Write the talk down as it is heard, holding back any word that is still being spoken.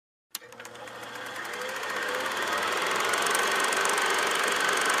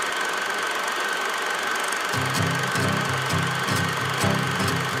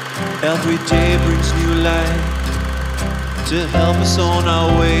Every day brings new light to help us on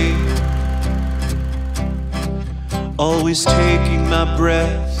our way. Always taking my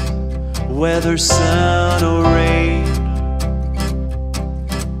breath, whether sun or rain.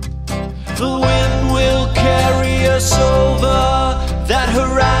 The wind will carry us over that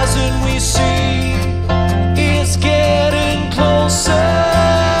horizon we see. It's getting closer.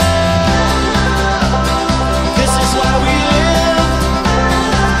 This is why we live,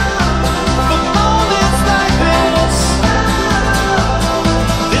 for moments like this.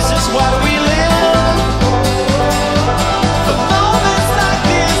 This is why we live, for moments like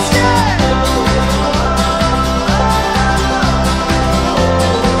this, yeah.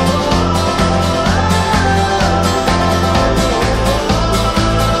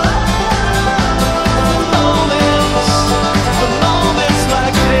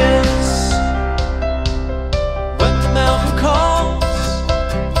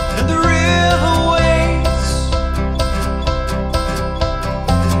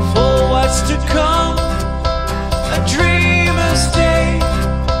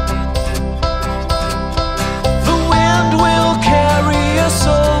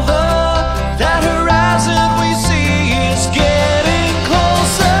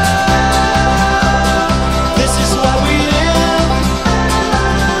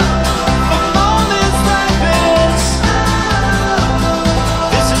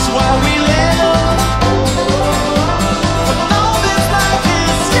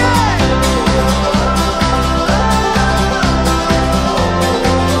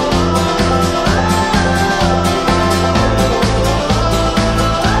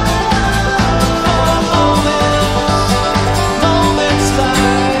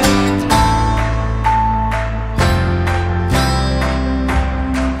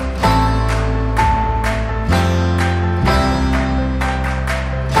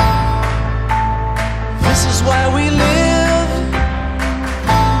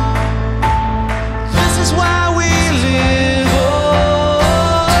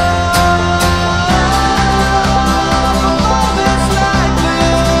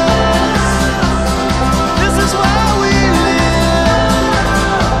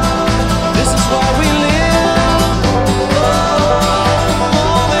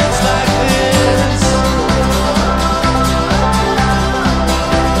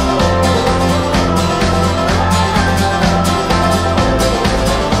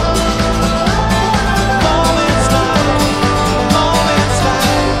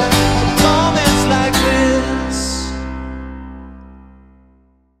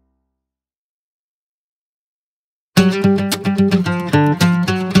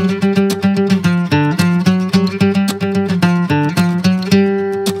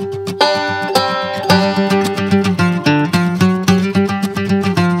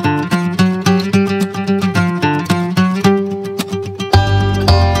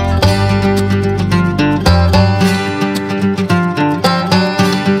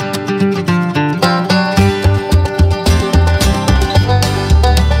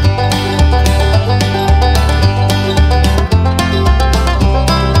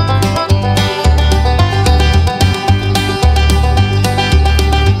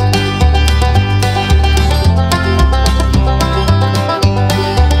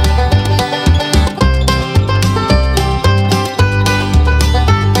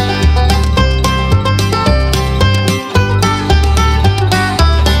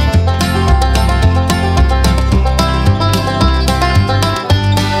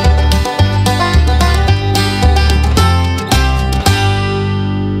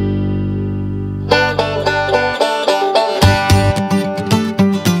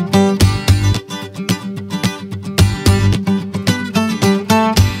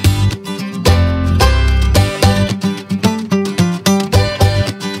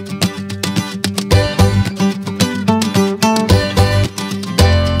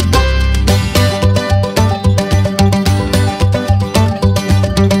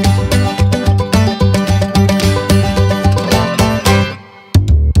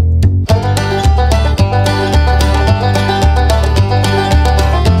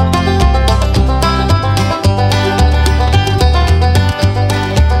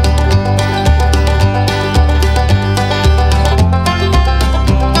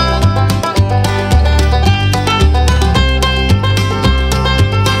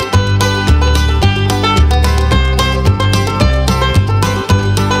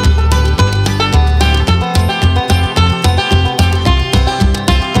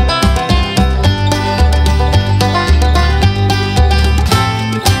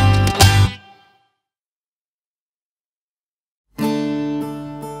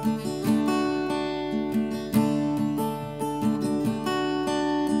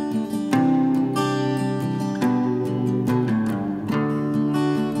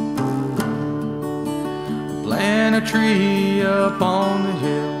 a tree up on the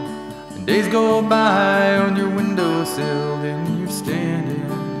hill, and days go by on your windowsill, and you're standing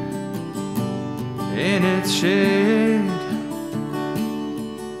in its shade.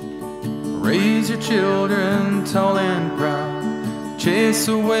 Raise your children tall and proud, chase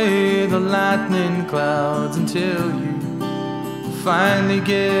away the lightning clouds until you finally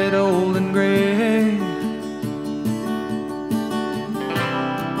get old and gray.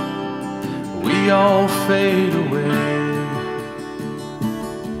 We all fade away.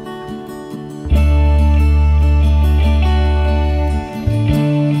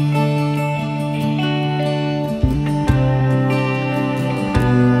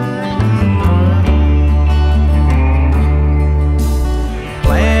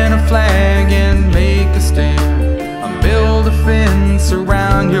 Plant a flag and make a stand, build a fence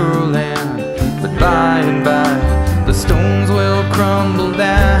around your land, but by and by the stones will crumble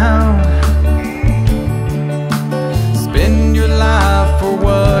down. Spend your life for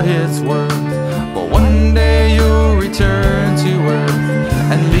what it's worth, but one day you'll return to earth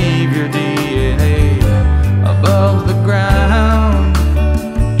and leave your DNA above the ground.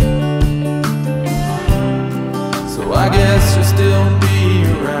 So I guess you'll still be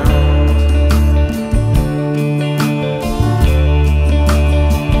around.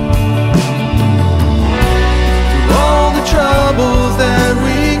 Troubles that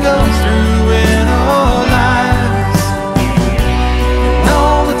we go through in our lives, and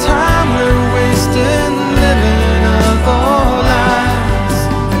all the time we're wasting living up our lives.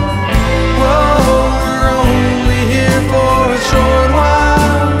 Whoa, we're only here for a short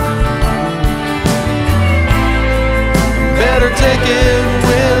while. Better take it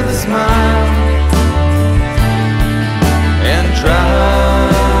with a smile and try.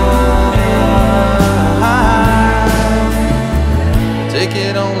 Take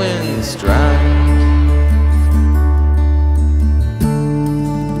it all in stride.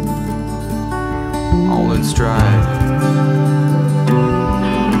 All in stride.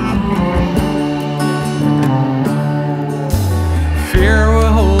 Fear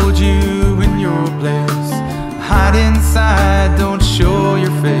will hold you in your place. Hide inside, don't show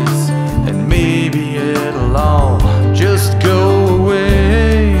your face, and maybe it'll all just go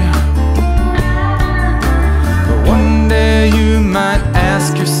away. But one day you might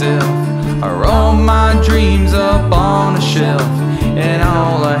ask yourself, are all my dreams up on a shelf, and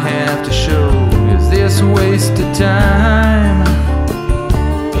all I have to show is this wasted time?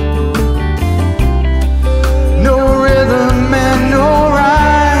 No rhythm and no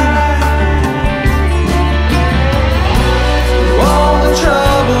rhyme. Through all the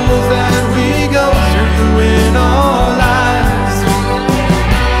troubles that we go through in our lives,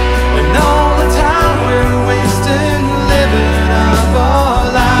 and all the time we're wasting living up our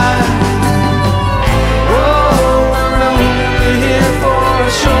lives. Whoa, we're only here for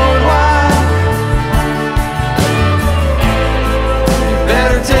a short while. You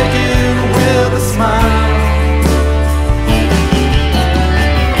better take it with a smile.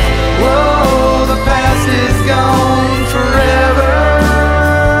 Whoa, the past is gone forever.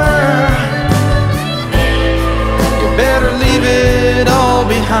 You better leave it all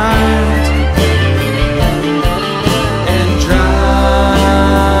behind and try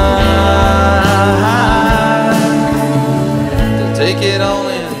to take it all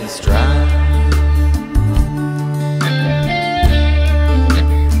in stride.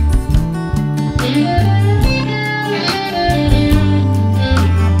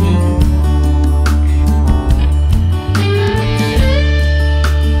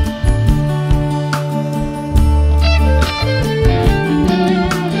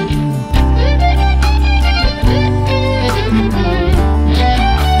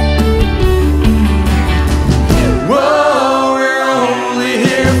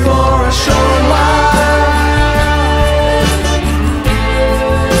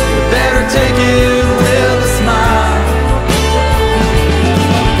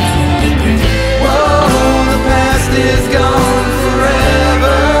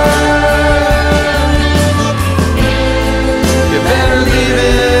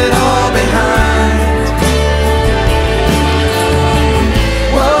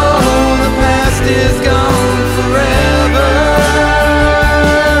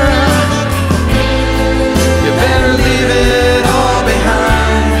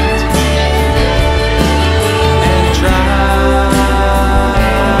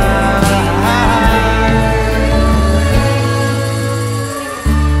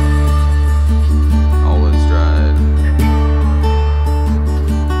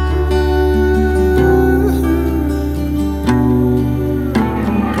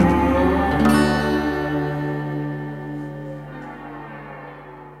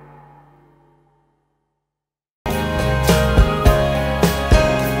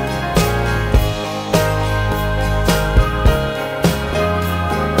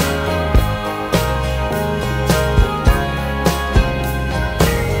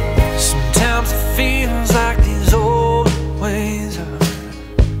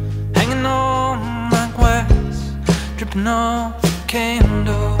 keeping on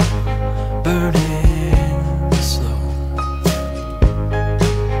candle burning slow.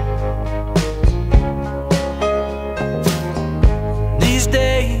 These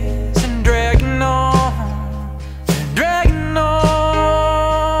days and dragging on, dragging on.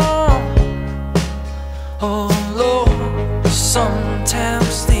 Oh Lord,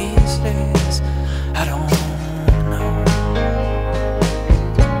 sometimes these days I don't know.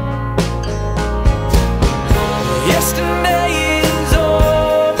 Yesterday is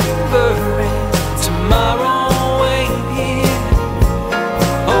over and tomorrow ain't here.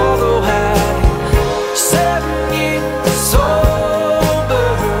 Although I'm 7 years sober,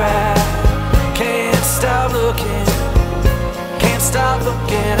 I can't stop looking, can't stop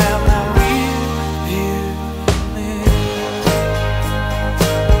looking at my rearview mirror.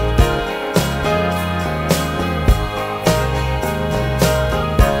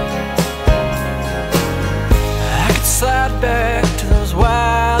 I could slide back to those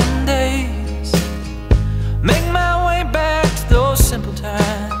wild days, make my way back to those simple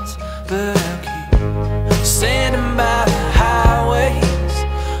times, but I'll keep standing by the highways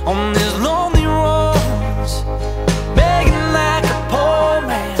on these lonely roads, begging like a poor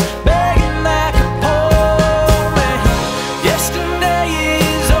man, begging like a poor man. Yesterday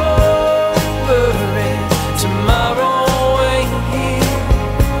is over and tomorrow ain't here.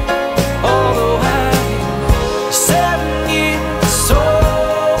 Although I'm 7 years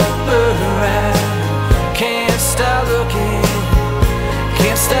sober, I can't stop looking,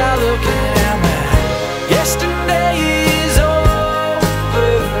 can't stop looking at my yesterday is over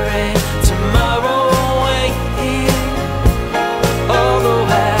and tomorrow ain't here. Although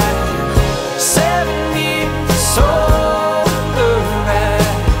I'm 7 years sober, I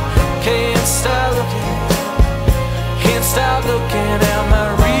can't stop looking, can't stop looking at my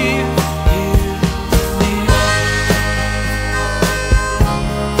rearview mirror.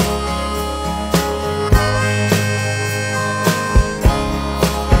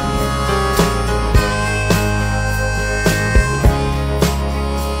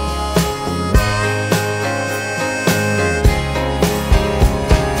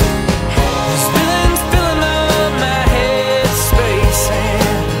 There's villains filling up my head space, and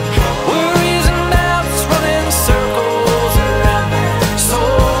worries and doubts running circles around my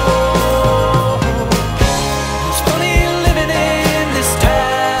soul. It's funny living in this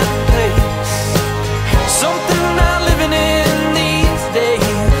tight place, something not living in these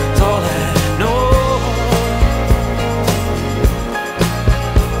days. All I know,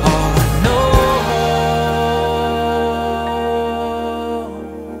 all I know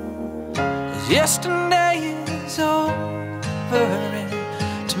is yesterday is over and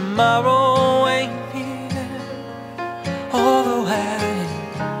tomorrow ain't here. Although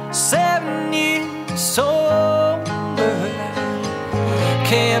I'm 7 years sober, I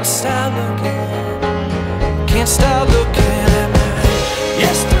can't stop looking, can't stop looking at my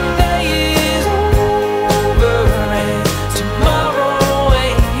yesterday is over and tomorrow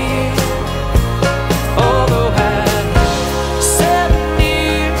ain't here. Although I'm 7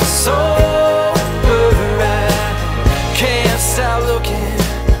 years sober, I can't stop looking,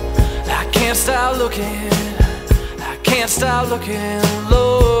 I can't stop looking, I can't stop looking.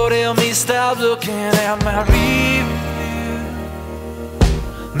 Lord, help me stop looking at my rearview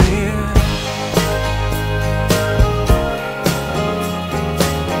mirror.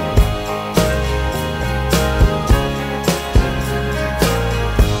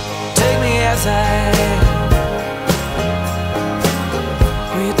 Take me as I am,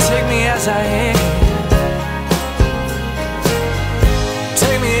 will you take me as I am?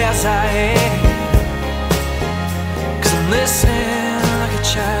 Take me as I am, 'cause I'm listening like a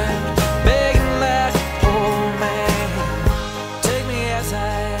child, begging like a poor man. Take me as I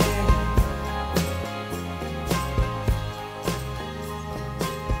am.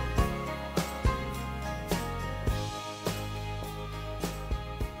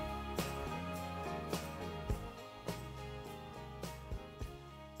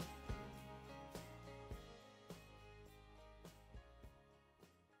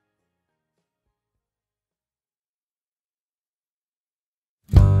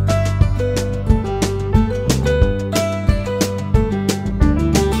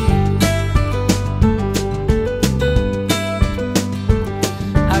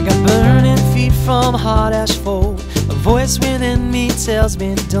 From hard asphalt, a voice within me tells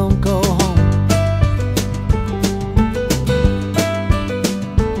me don't go home.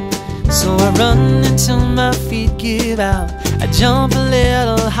 So I run until my feet give out. I jump a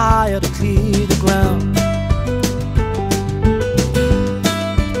little higher to clear the ground.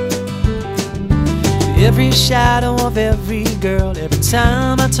 Every shadow of every girl, every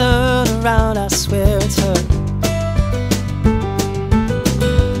time I turn around, I swear it's her.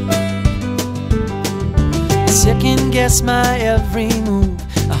 Second guess my every move,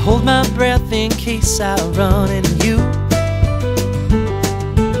 I hold my breath in case I run into you.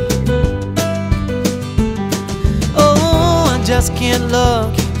 Oh, I just can't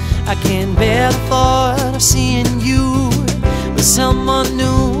look, I can't bear the thought of seeing you with someone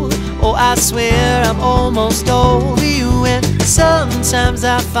new. Oh, I swear I'm almost over you. And sometimes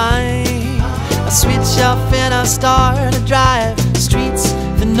I find I switch off and I start to drive streets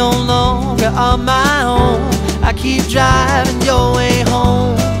that no longer are my own. I keep driving your way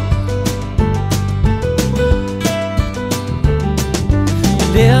home.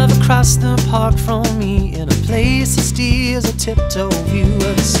 You live across the park from me in a place that steers a tiptoe view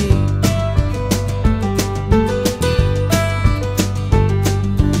of the sea.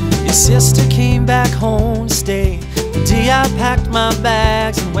 Your sister came back home to stay the day I packed my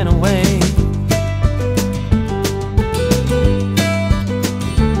bags and went away.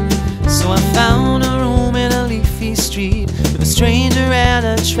 So I found a room in a leafy street with a stranger and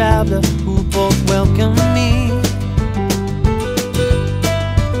a traveler who both welcomed me.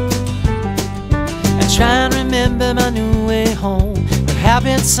 I try and remember my new way home, but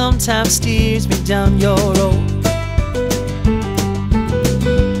habit sometimes steers me down your road.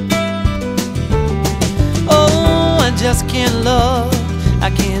 Just can't love, I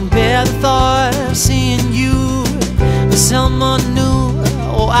can't bear the thought of seeing you with someone new.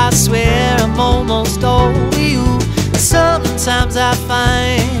 Oh, I swear I'm almost over you. Sometimes I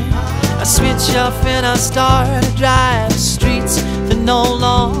find I switch off and I start to drive streets that no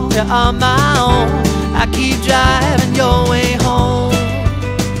longer are my own. I keep driving your way home.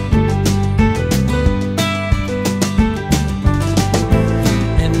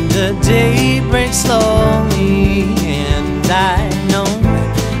 And the day breaks slowly, I know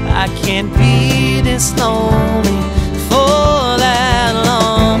I can't be this lonely for that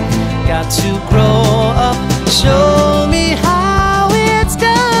long. Got to grow up, show me how it's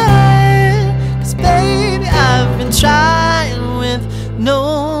done. 'Cause baby, I've been trying with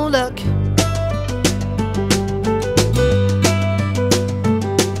no luck.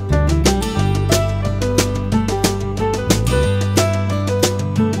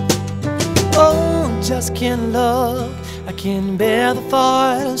 Oh, just can't love, I can't bear the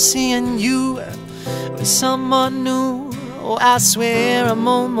thought of seeing you with someone new. Oh, I swear I'm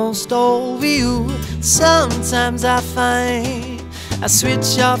almost over you. Sometimes I find I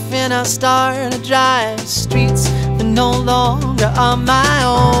switch off and I start to drive streets that no longer are my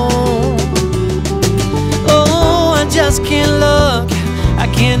own. Oh, I just can't look, I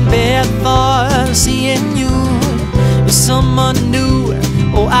can't bear the thought of seeing you with someone new.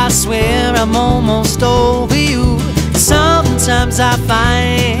 Oh, I swear I'm almost over you. Sometimes I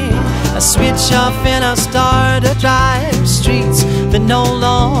find I switch off and I start to drive streets that no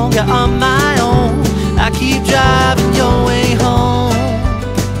longer are my own. I keep driving your way home.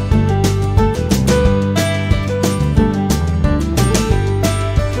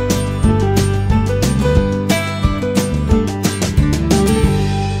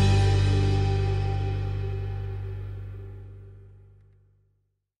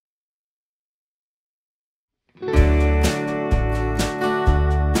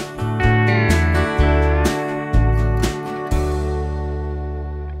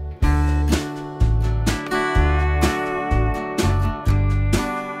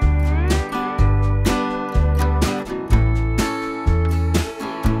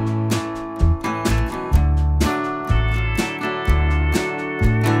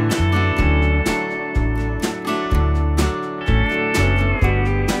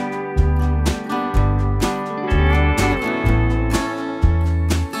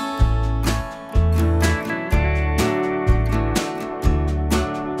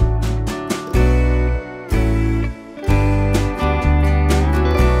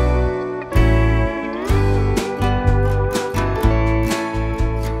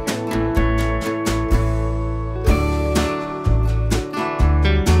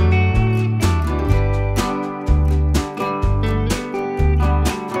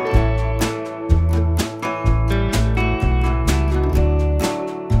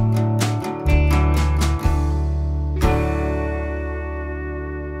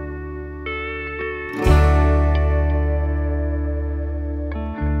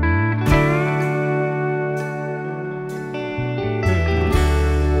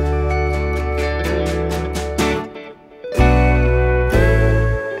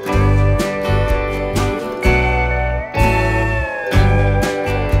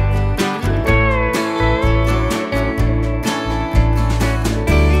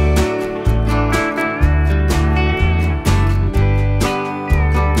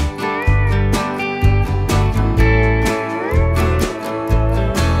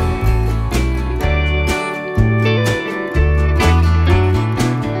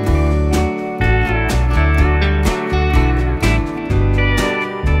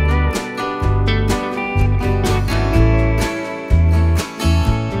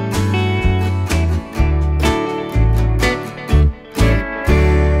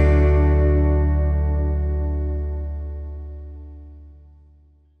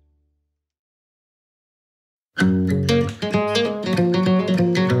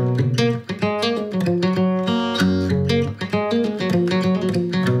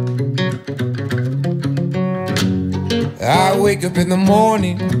 wake up in the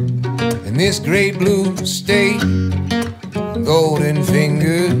morning in this great blue state. Golden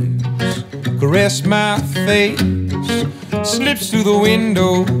fingers caress my face, slips through the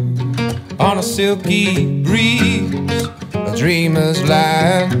window on a silky breeze. A dreamer's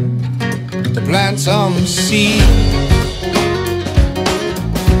land to plant some seeds.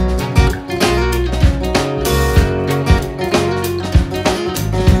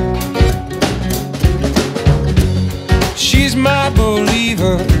 She's my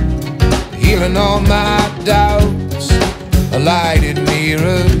believer, healing all my doubts. A lighted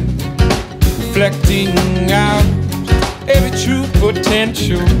mirror reflecting out every true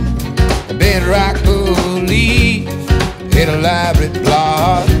potential. A bedrock belief, an elaborate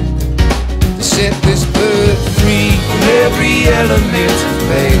plot to set this bird free from every element of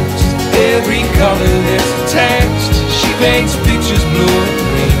face, every color that's attached. She paints pictures blue and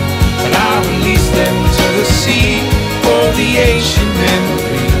green, and I release them to the sea for the ancient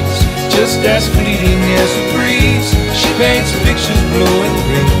memories, just as fleeting as a breeze. She paints pictures blue and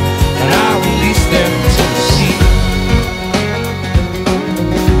green, and I release them to the sea.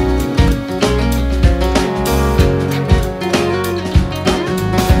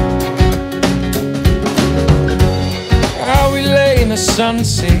 How we lay in the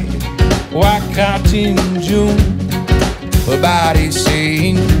sunset, white cotton June. Her body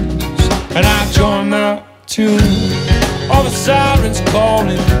sings, and I join the tune. All the sirens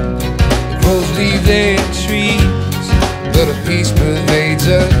calling, the crows leave their trees, but a peace pervades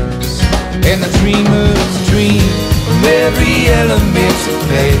us, and the dreamers dream from every element of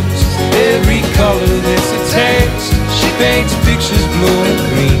face, every color that's attached. She paints pictures blue and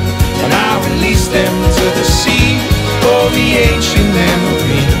green, and I release them to the sea for the ancient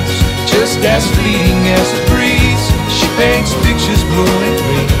memories, just as fleeting as a breeze. She paints pictures blue and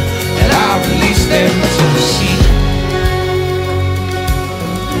green, and I release them to the sea.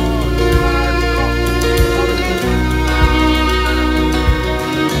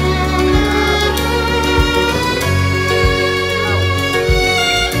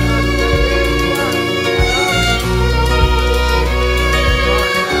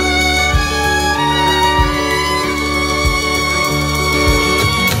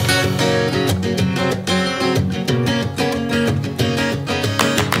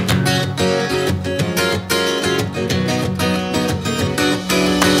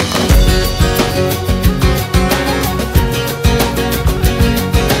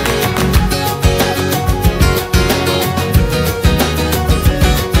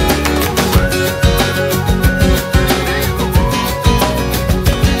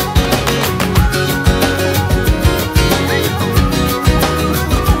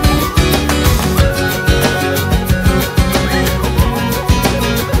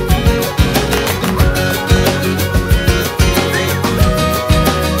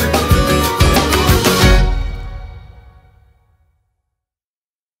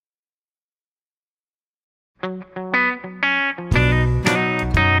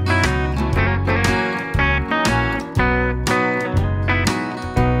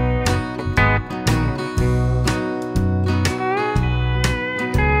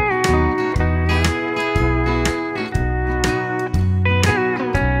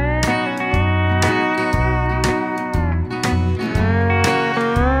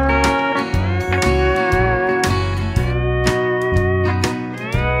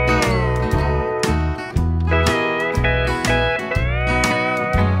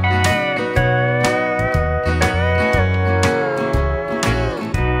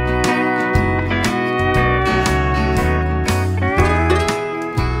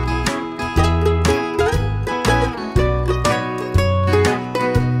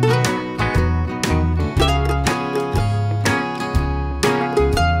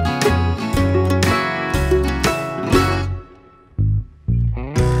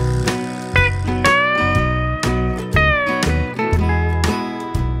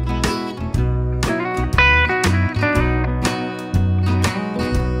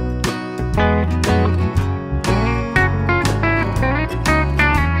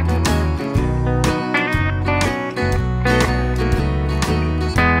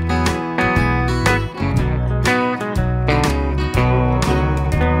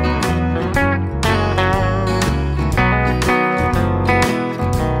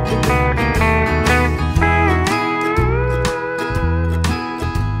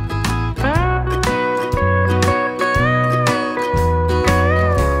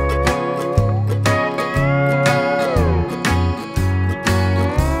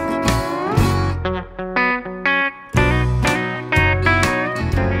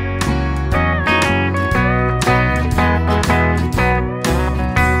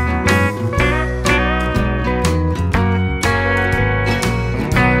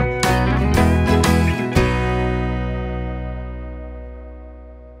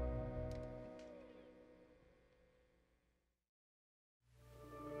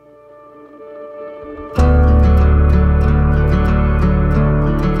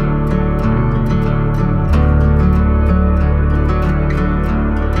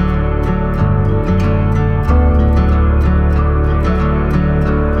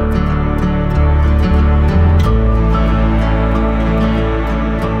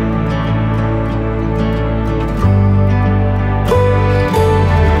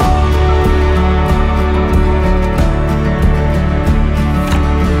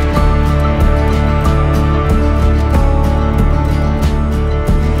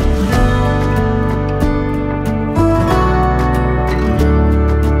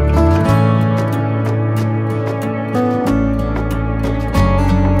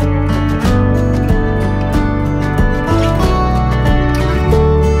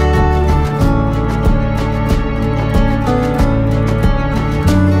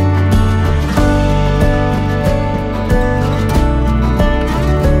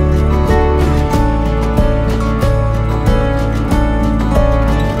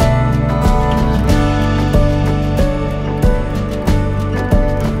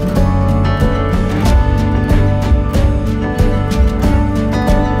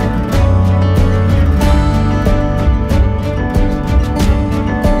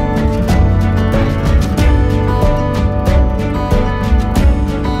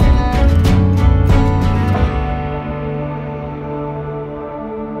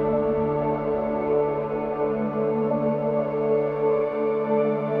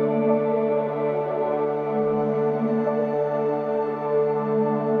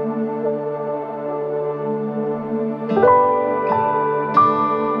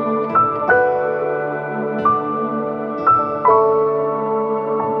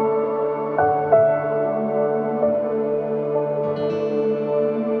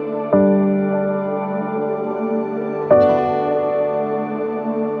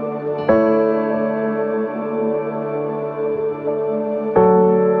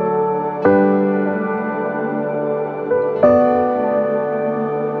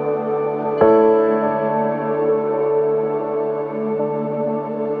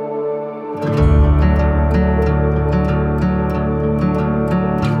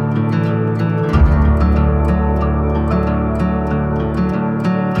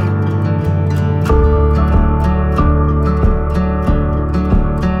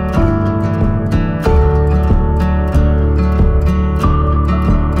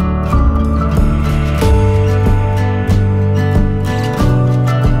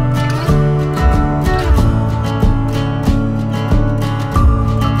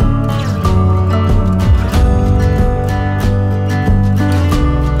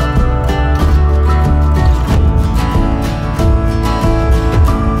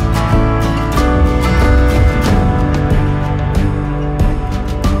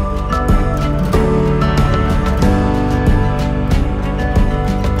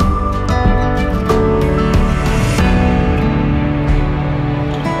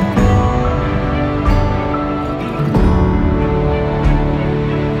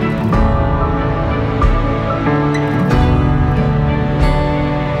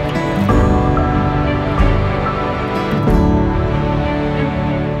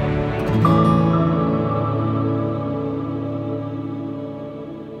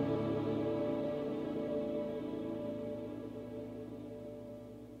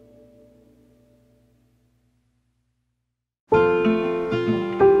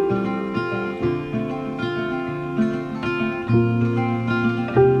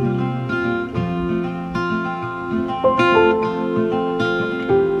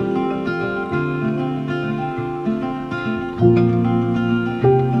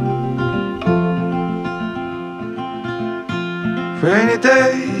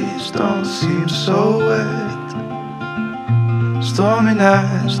 days don't seem so wet, stormy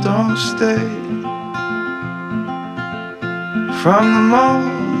nights don't stay. From the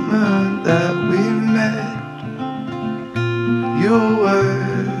moment that we met, you were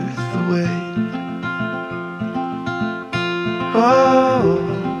worth the wait. Oh,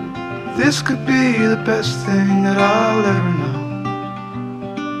 this could be the best thing that I'll ever know.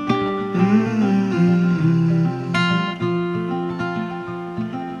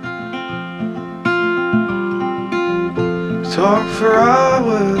 Talked for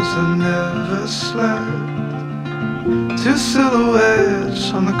hours and never slept, two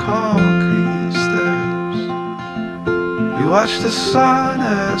silhouettes on the concrete steps. We watched the sun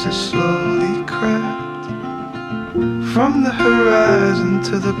as it slowly crept from the horizon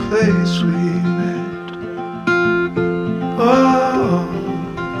to the place we met. Oh,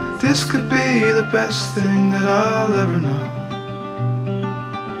 this could be the best thing that I'll ever know.